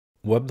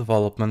Web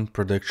development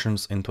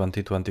predictions in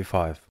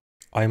 2025.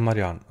 I'm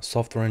Marian,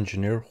 software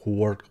engineer who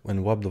worked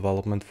in web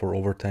development for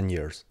over 10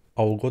 years.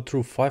 I will go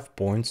through 5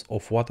 points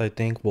of what I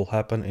think will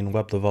happen in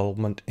web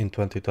development in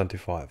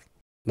 2025.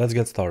 Let's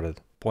get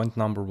started. Point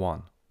number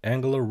 1.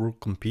 Angular will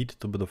compete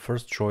to be the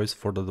first choice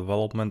for the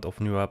development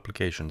of new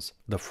applications.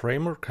 The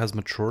framework has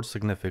matured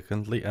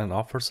significantly and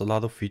offers a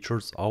lot of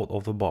features out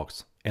of the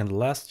box. In the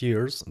last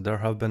years, there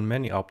have been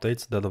many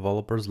updates that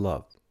developers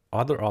love.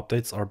 Other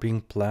updates are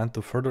being planned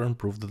to further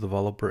improve the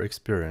developer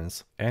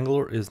experience.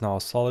 Angular is now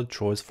a solid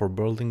choice for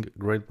building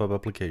great web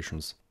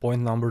applications.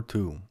 Point number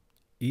 2.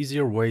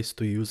 Easier ways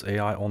to use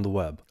AI on the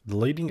web. The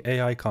leading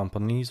AI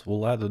companies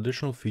will add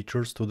additional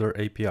features to their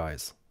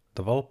APIs.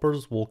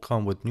 Developers will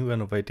come with new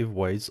innovative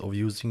ways of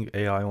using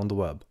AI on the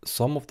web.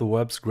 Some of the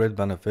web's great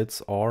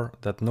benefits are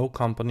that no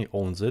company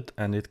owns it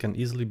and it can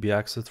easily be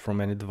accessed from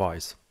any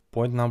device.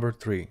 Point number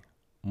 3.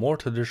 More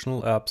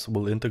traditional apps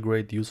will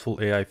integrate useful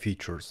AI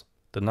features.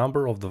 The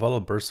number of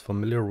developers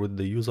familiar with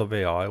the use of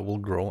AI will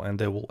grow and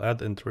they will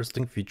add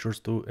interesting features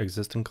to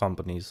existing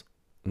companies.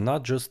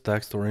 Not just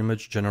text or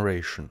image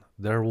generation,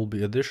 there will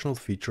be additional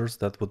features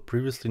that would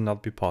previously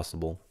not be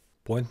possible.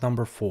 Point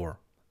number 4.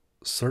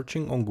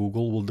 Searching on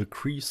Google will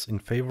decrease in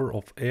favor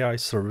of AI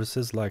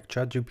services like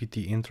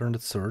ChatGPT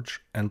Internet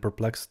Search and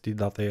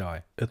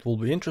Perplexity.ai. It will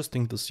be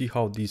interesting to see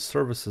how these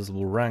services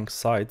will rank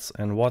sites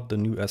and what the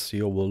new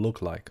SEO will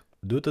look like.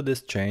 Due to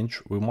this change,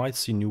 we might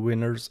see new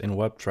winners in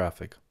web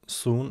traffic.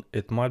 Soon,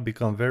 it might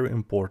become very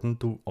important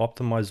to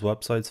optimize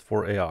websites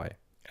for AI.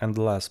 And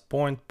the last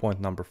point,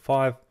 point number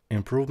 5,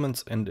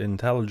 improvements in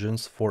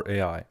intelligence for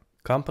AI.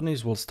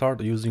 Companies will start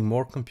using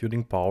more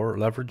computing power,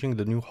 leveraging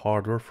the new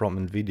hardware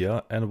from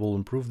NVIDIA, and will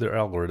improve their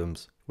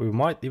algorithms. We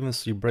might even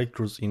see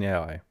breakthroughs in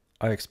AI.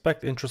 I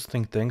expect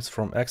interesting things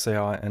from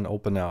XAI and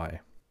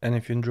OpenAI. And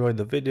if you enjoyed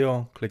the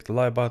video, click the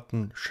like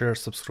button, share,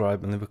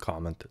 subscribe, and leave a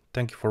comment.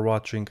 Thank you for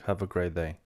watching. Have a great day.